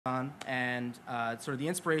Peloton, and sort of the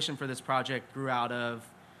inspiration for this project grew out of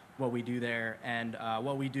what we do there. And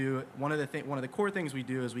what we do, one of the core things we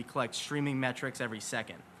do is we collect streaming metrics every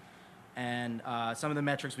second. And some of the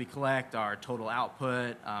metrics we collect are total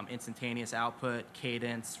output, instantaneous output,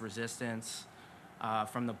 cadence, resistance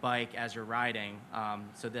from the bike as you're riding.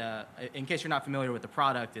 In case you're not familiar with the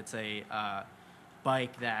product, it's a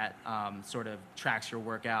bike that sort of tracks your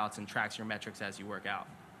workouts and tracks your metrics as you work out.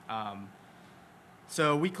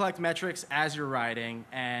 So we collect metrics as you're riding,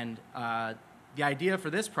 and the idea for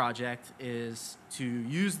this project is to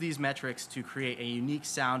use these metrics to create a unique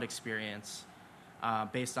sound experience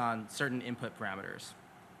based on certain input parameters.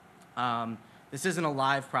 This isn't a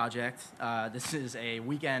live project. This is a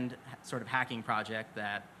weekend sort of hacking project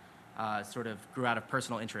that sort of grew out of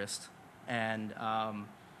personal interest. And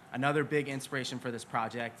another big inspiration for this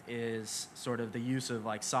project is sort of the use of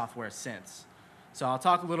like software synths. So I'll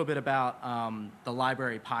talk a little bit about the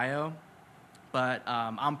library Pio, but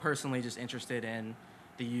I'm personally just interested in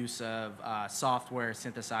the use of software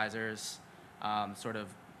synthesizers, sort of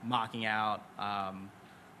mocking out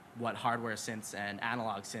what hardware synths and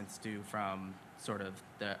analog synths do from sort of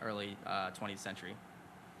the early 20th century.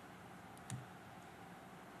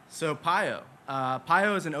 So Pio.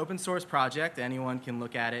 Pio is an open source project. Anyone can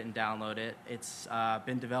look at it and download it. It's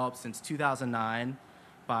been developed since 2009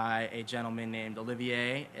 by a gentleman named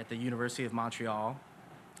Olivier at the University of Montreal.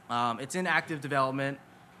 It's in active development.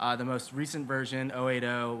 The most recent version,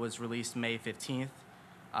 080, was released May 15th.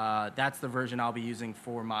 That's the version I'll be using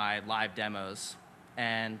for my live demos.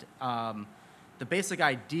 And the basic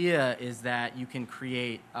idea is that you can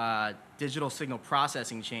create digital signal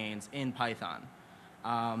processing chains in Python.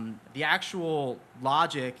 The actual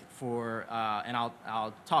logic for, and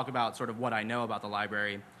I'll talk about sort of what I know about the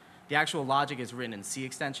library. The actual logic is written in C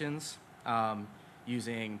extensions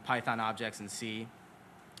using Python objects in C.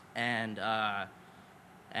 And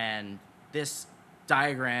this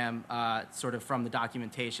diagram, sort of from the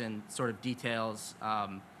documentation, sort of details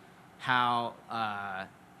how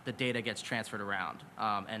the data gets transferred around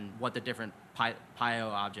and what the different Pio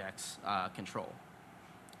objects control.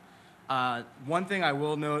 One thing I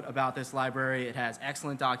will note about this library, it has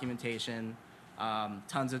excellent documentation,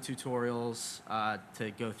 tons of tutorials to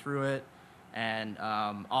go through it, and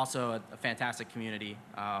also a fantastic community.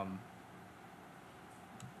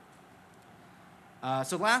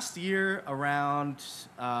 So last year, around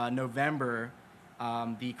November,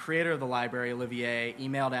 the creator of the library, Olivier,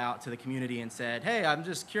 emailed out to the community and said, "Hey, I'm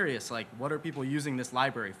just curious, like, what are people using this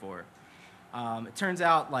library for?" It turns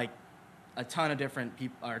out, like, a ton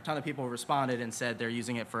of people responded and said they're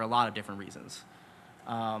using it for a lot of different reasons.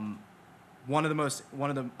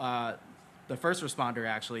 The first responder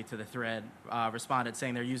actually to the thread responded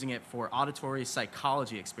saying they're using it for auditory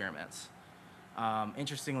psychology experiments.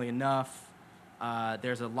 Interestingly enough,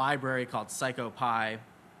 there's a library called PsychoPy,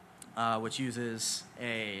 which uses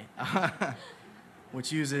a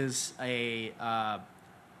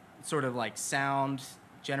sort of like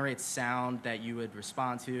generates sound that you would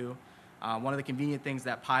respond to. One of the convenient things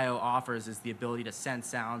that Pio offers is the ability to send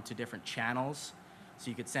sound to different channels. So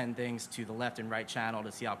you could send things to the left and right channel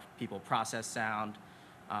to see how people process sound,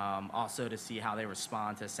 also to see how they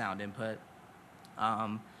respond to sound input.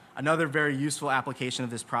 Another very useful application of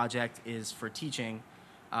this project is for teaching.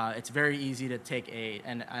 It's very easy to take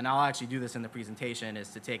and I'll actually do this in the presentation, is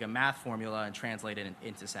to take a math formula and translate it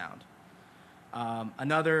into sound.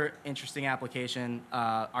 Another interesting application,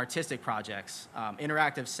 artistic projects,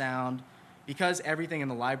 interactive sound. Because everything in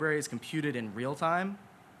the library is computed in real time,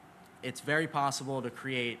 it's very possible to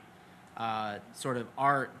create sort of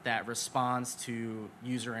art that responds to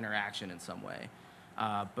user interaction in some way,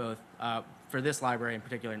 both for this library in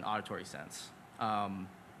particular in auditory sense.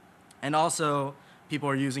 And also, people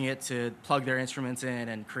are using it to plug their instruments in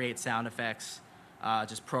and create sound effects,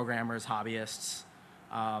 just programmers, hobbyists.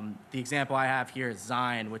 The example I have here is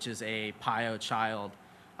Zine, which is a Pio child,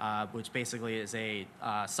 which basically is a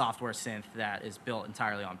software synth that is built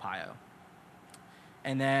entirely on Pio.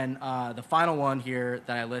 And then the final one here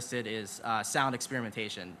that I listed is sound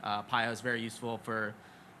experimentation. Pio is very useful for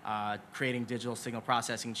creating digital signal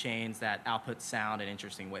processing chains that output sound in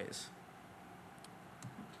interesting ways.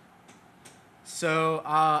 So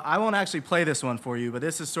I won't actually play this one for you, but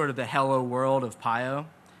this is sort of the hello world of Pio.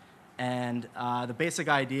 And the basic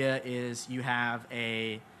idea is you have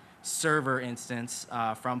a server instance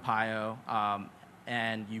from Pio,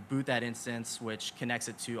 and you boot that instance, which connects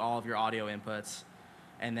it to all of your audio inputs.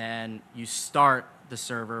 And then you start the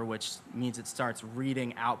server, which means it starts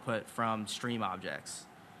reading output from stream objects.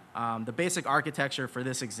 The basic architecture for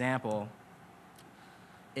this example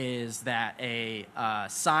is that a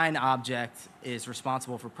sign object is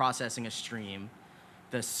responsible for processing a stream.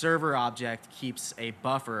 The server object keeps a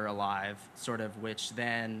buffer alive, sort of, which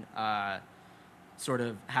then sort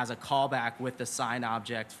of has a callback with the sign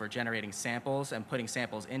object for generating samples and putting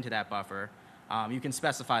samples into that buffer. You can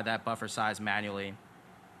specify that buffer size manually.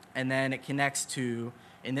 And then it connects to,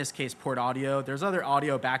 in this case, port audio. There's other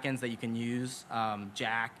audio backends that you can use,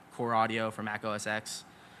 Jack, Core Audio for Mac OS X.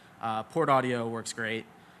 Port audio works great.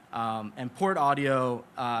 And port audio,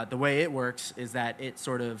 the way it works is that it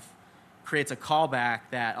sort of creates a callback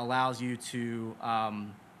that allows you to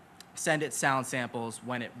send it sound samples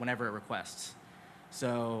whenever it requests.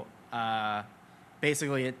 So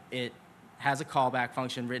basically, it has a callback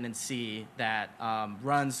function written in C that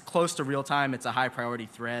runs close to real time. It's a high priority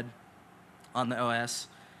thread on the OS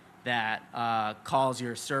that calls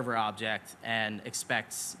your server object and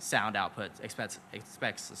expects sound output, expects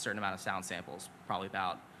a certain amount of sound samples, probably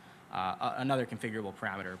about another configurable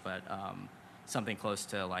parameter, but something close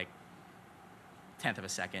to like 1/10 of a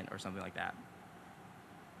second or something like that.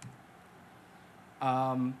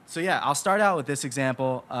 So yeah, I'll start out with this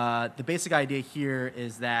example. The basic idea here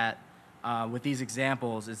is that with these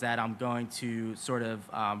examples is that I'm going to sort of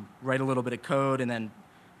write a little bit of code and then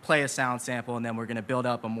play a sound sample, and then we're going to build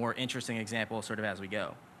up a more interesting example sort of as we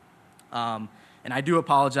go. And I do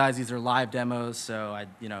apologize, these are live demos, so I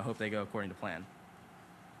hope they go according to plan.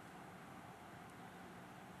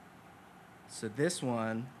 So this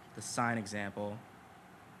one, the sine example,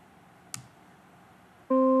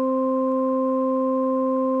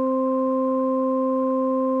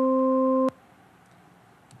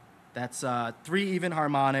 that's 3 even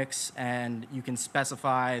harmonics, and you can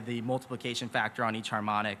specify the multiplication factor on each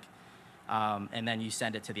harmonic, and then you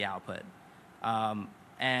send it to the output.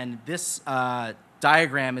 And this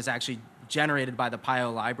diagram is actually generated by the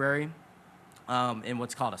PIO library in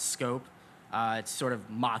what's called a scope. It's sort of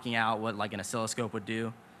mocking out what like an oscilloscope would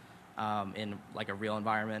do in like a real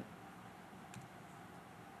environment.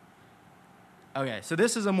 Okay, so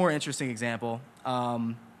this is a more interesting example.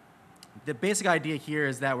 The basic idea here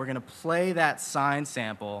is that we're going to play that sine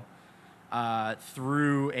sample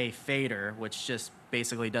through a fader, which just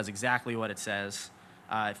basically does exactly what it says.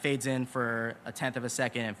 It fades in for 1/10 of a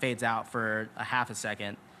second and fades out for 1/2 a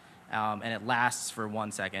second, and it lasts for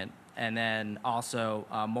 1 second, and then also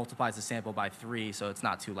multiplies the sample by 3 so it's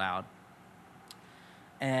not too loud.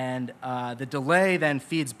 And the delay then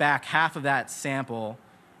feeds back half of that sample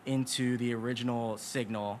into the original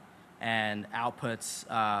signal and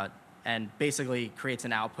outputs and basically creates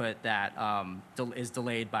an output that is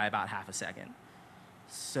delayed by about 1/2 a second.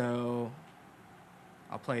 So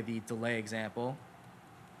I'll play the delay example.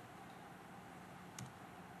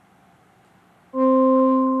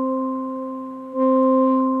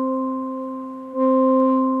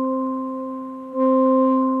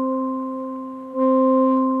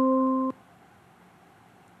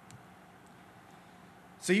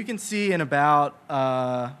 So you can see in about,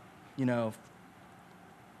 less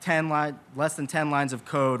than 10 lines of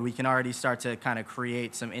code, we can already start to kind of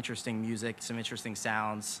create some interesting music, some interesting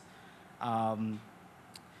sounds.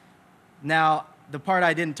 Now, the part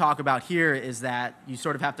I didn't talk about here is that you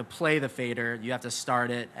sort of have to play the fader. You have to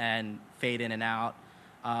start it and fade in and out.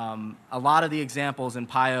 A lot of the examples in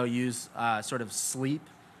PIO use sort of sleep.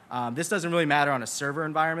 This doesn't really matter on a server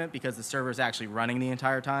environment because the server is actually running the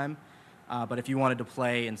entire time. But if you wanted to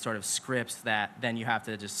play in sort of scripts, then you have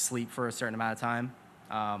to just sleep for a certain amount of time.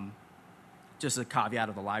 Just a caveat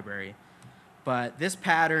of the library. But this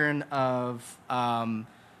pattern of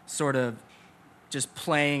sort of just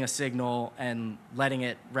playing a signal and letting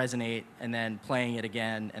it resonate and then playing it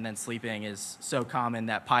again and then sleeping is so common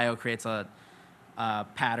that PIO creates a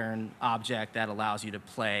pattern object that allows you to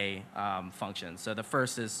play functions. So the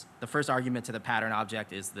first argument to the pattern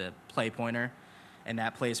object is the play pointer, and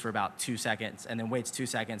that plays for about 2 seconds and then waits 2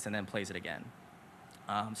 seconds and then plays it again.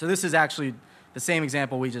 So this is actually the same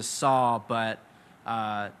example we just saw, but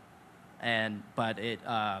it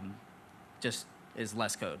just is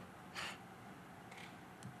less code.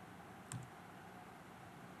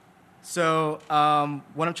 So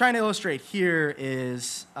what I'm trying to illustrate here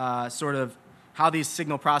is sort of how these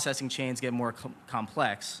signal processing chains get more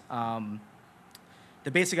complex.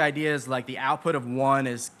 The basic idea is like the output of one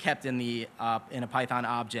is kept in a Python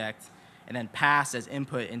object and then passed as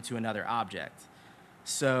input into another object.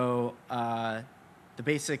 So the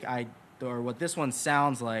basic or what this one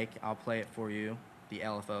sounds like, I'll play it for you, the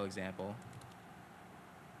LFO example.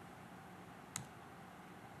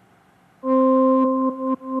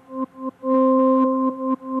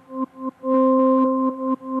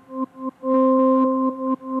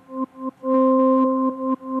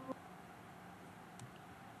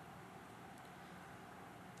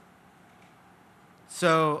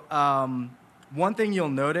 So one thing you'll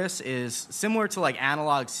notice is similar to like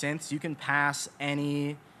analog synths, you can pass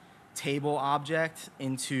any table object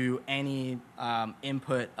into any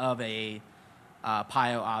input of a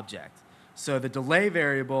PIO object. So the delay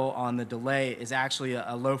variable on the delay is actually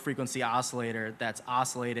a low frequency oscillator that's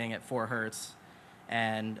oscillating at 4 hertz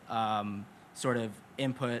and sort of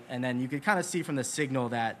input. And then you can kind of see from the signal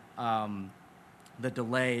that the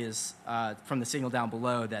delay is, from the signal down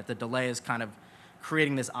below, that the delay is kind of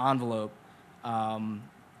creating this envelope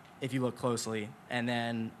if you look closely. And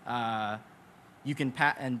then you can,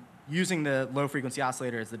 and using the low frequency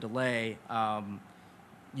oscillator as the delay,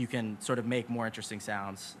 you can sort of make more interesting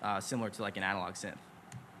sounds similar to like an analog synth.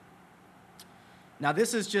 Now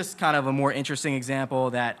this is just kind of a more interesting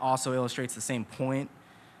example that also illustrates the same point,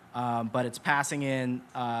 but it's passing in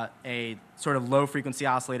a sort of low frequency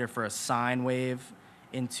oscillator for a sine wave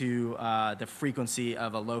into the frequency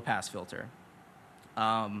of a low pass filter.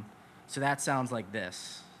 So that sounds like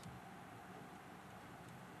this.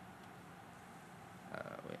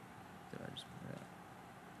 Wait, did I just put that?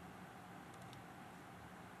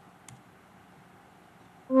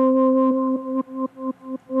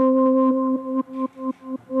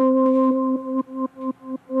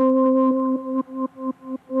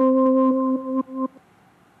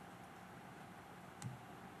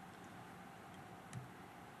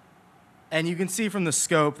 And you can see from the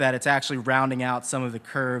scope that it's actually rounding out some of the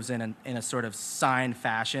curves in a sort of sine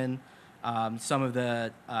fashion. Some of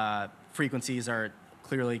the frequencies are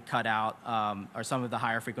clearly cut out, or some of the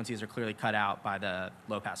higher frequencies are clearly cut out by the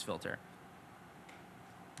low-pass filter.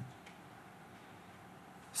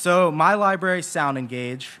 So my library Sound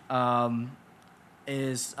Engage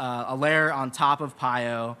is a layer on top of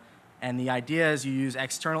PIO, and the idea is you use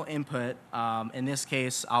external input. In this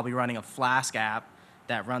case, I'll be running a Flask app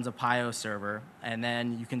that runs a PIO server, and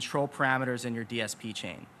then you control parameters in your DSP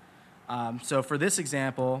chain. So for this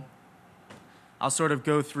example, I'll sort of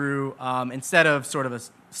go through, instead of sort of a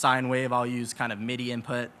sine wave, I'll use kind of MIDI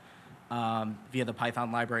input via the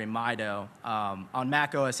Python library MIDI. On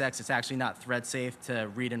Mac OS X, it's actually not thread safe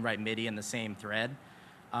to read and write MIDI in the same thread.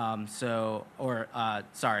 In the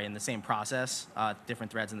same process,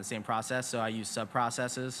 different threads in the same process, so I use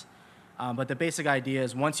sub-processes. But the basic idea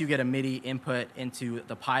is once you get a MIDI input into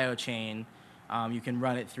the PIO chain, you can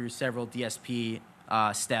run it through several DSP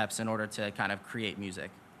steps in order to kind of create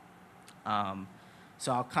music.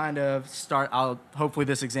 So I'll kind of start, hopefully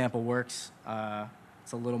this example works.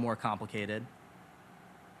 It's a little more complicated.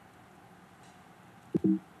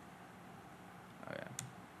 Okay.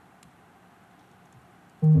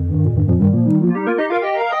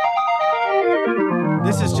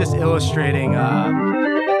 This is just illustrating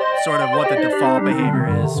sort of what the default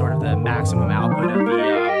behavior is, sort of the maximum output of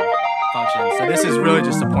the function. So this is really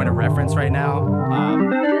just a point of reference right now.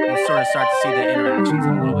 We'll sort of start to see the interactions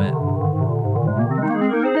in a little bit.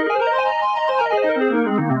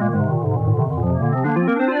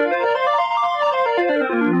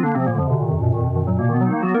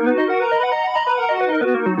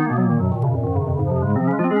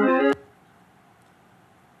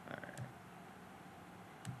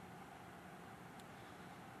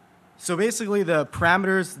 So basically, the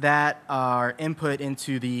parameters that are input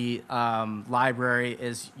into the library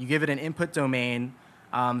is you give it an input domain.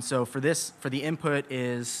 So for the input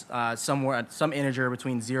is some integer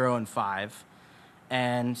between 0 and 5.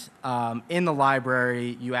 And in the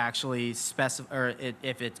library, you actually specify, or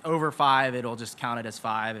if it's over 5, it'll just count it as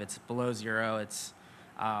 5. If it's below 0, it's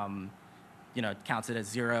counts it as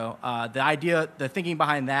 0. The thinking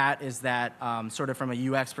behind that is that sort of from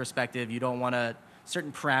a UX perspective, you don't want to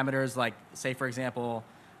certain parameters, like say for example,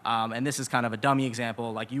 and this is kind of a dummy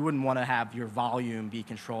example, like you wouldn't want to have your volume be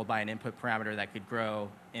controlled by an input parameter that could grow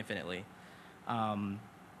infinitely.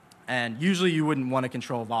 And usually you wouldn't want to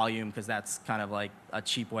control volume because that's kind of like a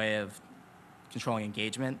cheap way of controlling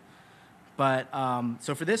engagement. But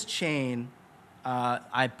so for this chain,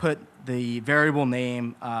 I put the variable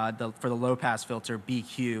name for the low pass filter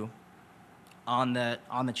BQ on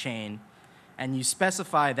the chain, and you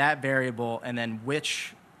specify that variable and then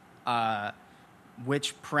which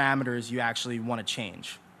parameters you actually want to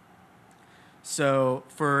change. So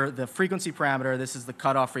for the frequency parameter, this is the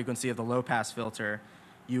cutoff frequency of the low pass filter.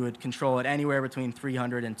 You would control it anywhere between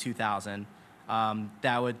 300 and 2000.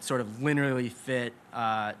 That would sort of linearly fit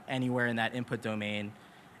anywhere in that input domain.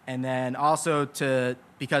 And then also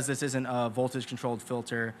because this isn't a voltage controlled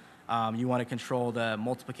filter, you want to control the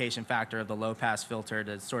multiplication factor of the low pass filter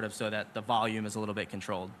to sort of so that the volume is a little bit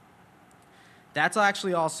controlled. That's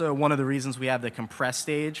actually also one of the reasons we have the compress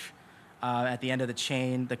stage. at the end of the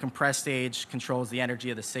chain. The compressed stage controls the energy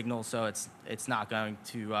of the signal, so it's not going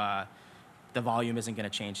to, the volume isn't going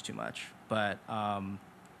to change too much. But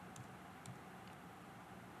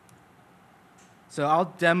so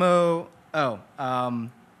I'll demo.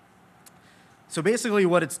 So basically,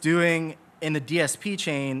 what it's doing in the DSP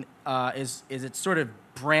chain is it's sort of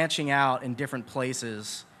branching out in different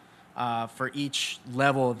places for each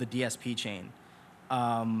level of the DSP chain.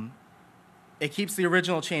 It keeps the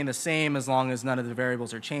original chain the same as long as none of the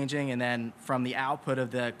variables are changing, and then from the output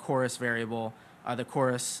of the chorus variable, the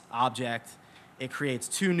chorus object, it creates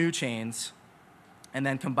 2 new chains, and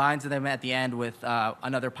then combines them at the end with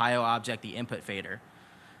another PIO object, the input fader.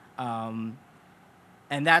 And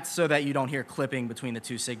that's so that you don't hear clipping between the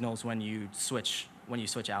 2 signals when you switch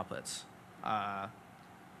outputs.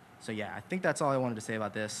 So yeah, I think that's all I wanted to say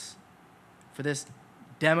about this. For this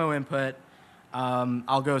demo input,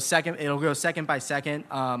 it'll go second by second.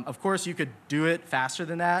 Of course, you could do it faster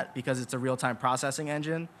than that because it's a real-time processing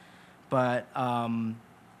engine, but I'll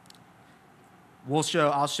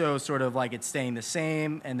show sort of like it's staying the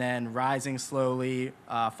same and then rising slowly,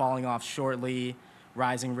 falling off shortly,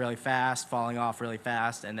 rising really fast, falling off really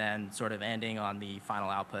fast, and then sort of ending on the final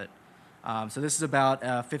output. So this is about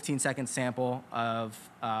a 15-second sample of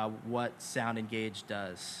what Sound Engage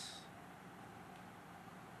does.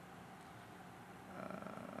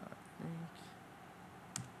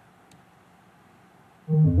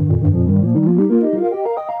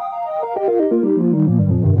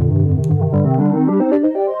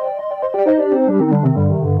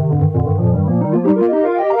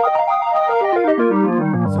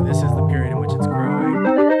 So this is the period in which it's growing.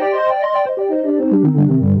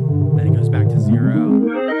 Then it goes back to 0. And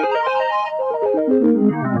then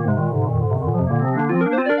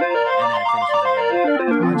it finishes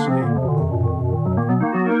again. Actually,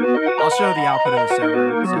 I'll show the output of the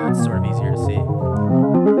server so it's sort of easier to see.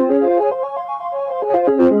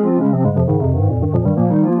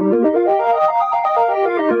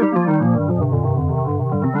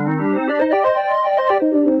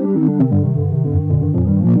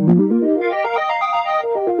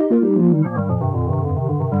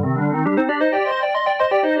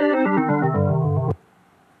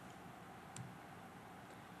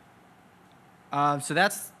 So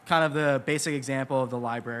that's kind of the basic example of the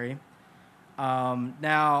library.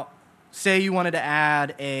 Now, say you wanted to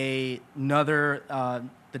add another,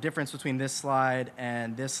 the difference between this slide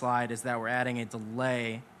and this slide is that we're adding a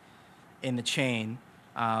delay in the chain.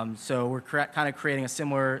 So we're kind of creating a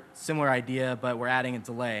similar idea, but we're adding a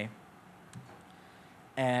delay.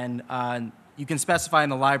 And you can specify in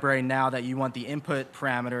the library now that you want the input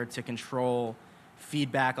parameter to control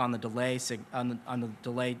feedback on the delay on the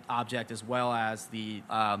delay object as well as the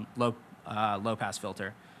low pass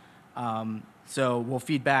filter. So we'll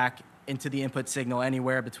feed back into the input signal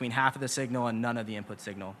anywhere between half of the signal and none of the input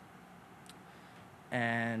signal.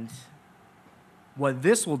 And what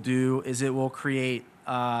this will do is it will create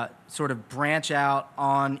sort of branch out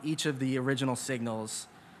on each of the original signals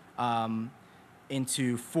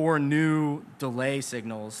into 4 new delay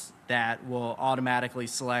signals that will automatically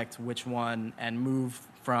select which one and move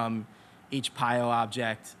from each PIO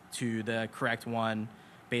object to the correct one,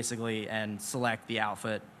 basically, and select the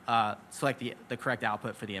output, select the correct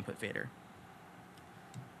output for the input fader.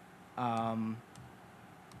 So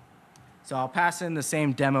I'll pass in the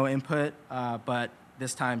same demo input, but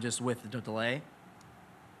this time just with the delay.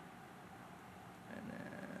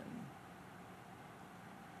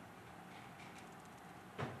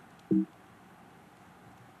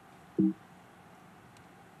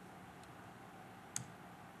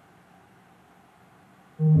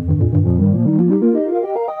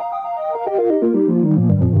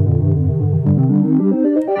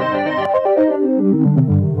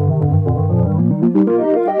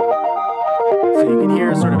 So you can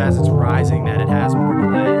hear sort of as it's rising that it has more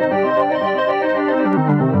delay.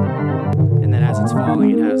 And then as it's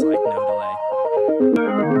falling, it has like no delay.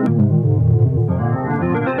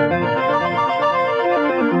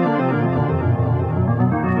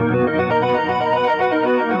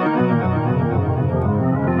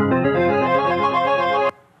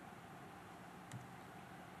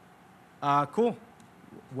 Cool.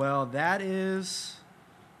 Well, that is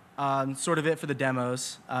sort of it for the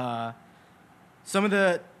demos. Some of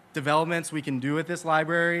the developments we can do with this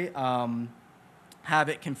library, have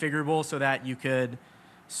it configurable so that you could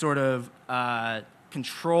sort of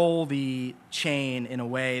control the chain in a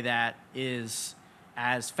way that is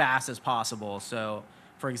as fast as possible. So,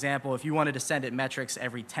 for example, if you wanted to send it metrics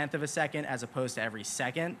every 10th of a second as opposed to every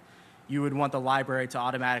second, you would want the library to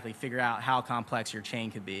automatically figure out how complex your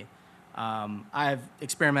chain could be. I've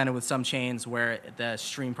experimented with some chains where the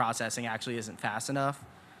stream processing actually isn't fast enough.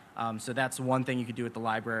 So that's one thing you could do with the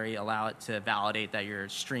library, allow it to validate that your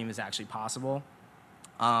stream is actually possible.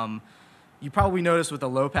 You probably noticed with a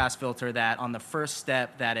low-pass filter that on the first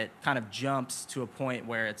step that it kind of jumps to a point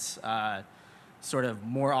where it's sort of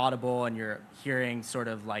more audible and you're hearing sort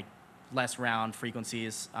of like less round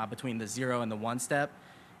frequencies between the 0 and the 1 step.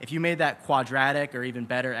 If you made that quadratic or even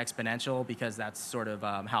better exponential, because that's sort of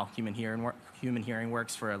how human hearing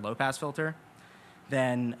works for a low-pass filter,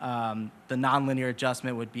 then the nonlinear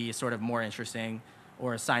adjustment would be sort of more interesting,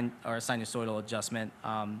 or a sinusoidal adjustment.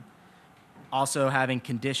 Also having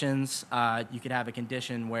conditions, you could have a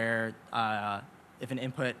condition where if an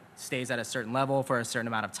input stays at a certain level for a certain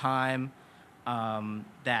amount of time,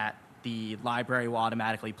 that the library will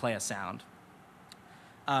automatically play a sound.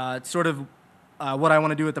 What I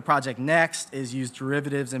want to do with the project next is use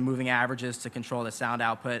derivatives and moving averages to control the sound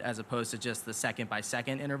output as opposed to just the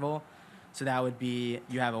second-by-second interval. So that would be,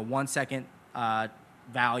 you have a 1 second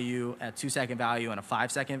value, a 2 second value, and a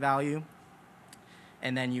 5 second value.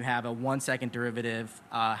 And then you have a 1 second derivative,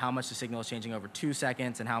 how much the signal is changing over 2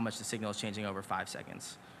 seconds and how much the signal is changing over 5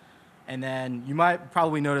 seconds. And then you might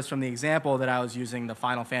probably notice from the example that I was using the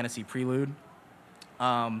Final Fantasy prelude.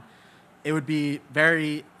 It would be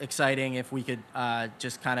very exciting if we could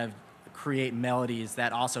just kind of create melodies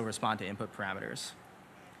that also respond to input parameters.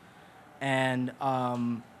 And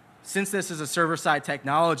since this is a server-side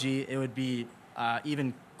technology, it would be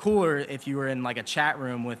even cooler if you were in like a chat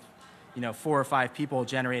room with 4 or 5 people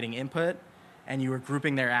generating input and you were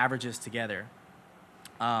grouping their averages together.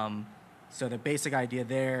 So the basic idea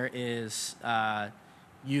there is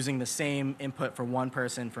using the same input for one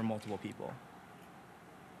person for multiple people.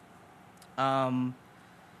 PIO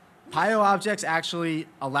objects actually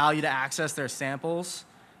allow you to access their samples.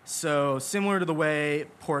 So similar to the way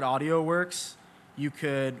port audio works, you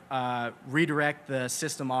could redirect the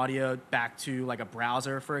system audio back to like a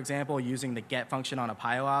browser, for example, using the get function on a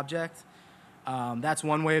PIO object. That's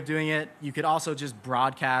one way of doing it. You could also just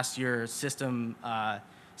broadcast your system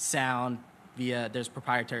sound via, there's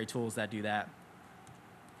proprietary tools that do that.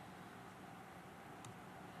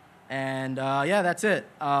 And yeah, that's it.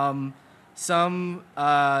 Some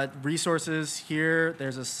resources here.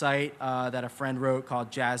 There's a site that a friend wrote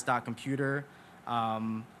called jazz.computer.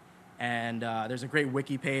 And there's a great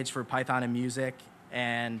wiki page for Python and music.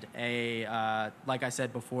 And like I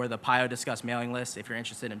said before, the PIO Discuss mailing list, if you're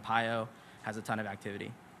interested in PIO, has a ton of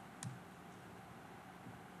activity.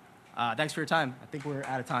 Thanks for your time. I think we're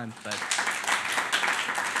out of time, but.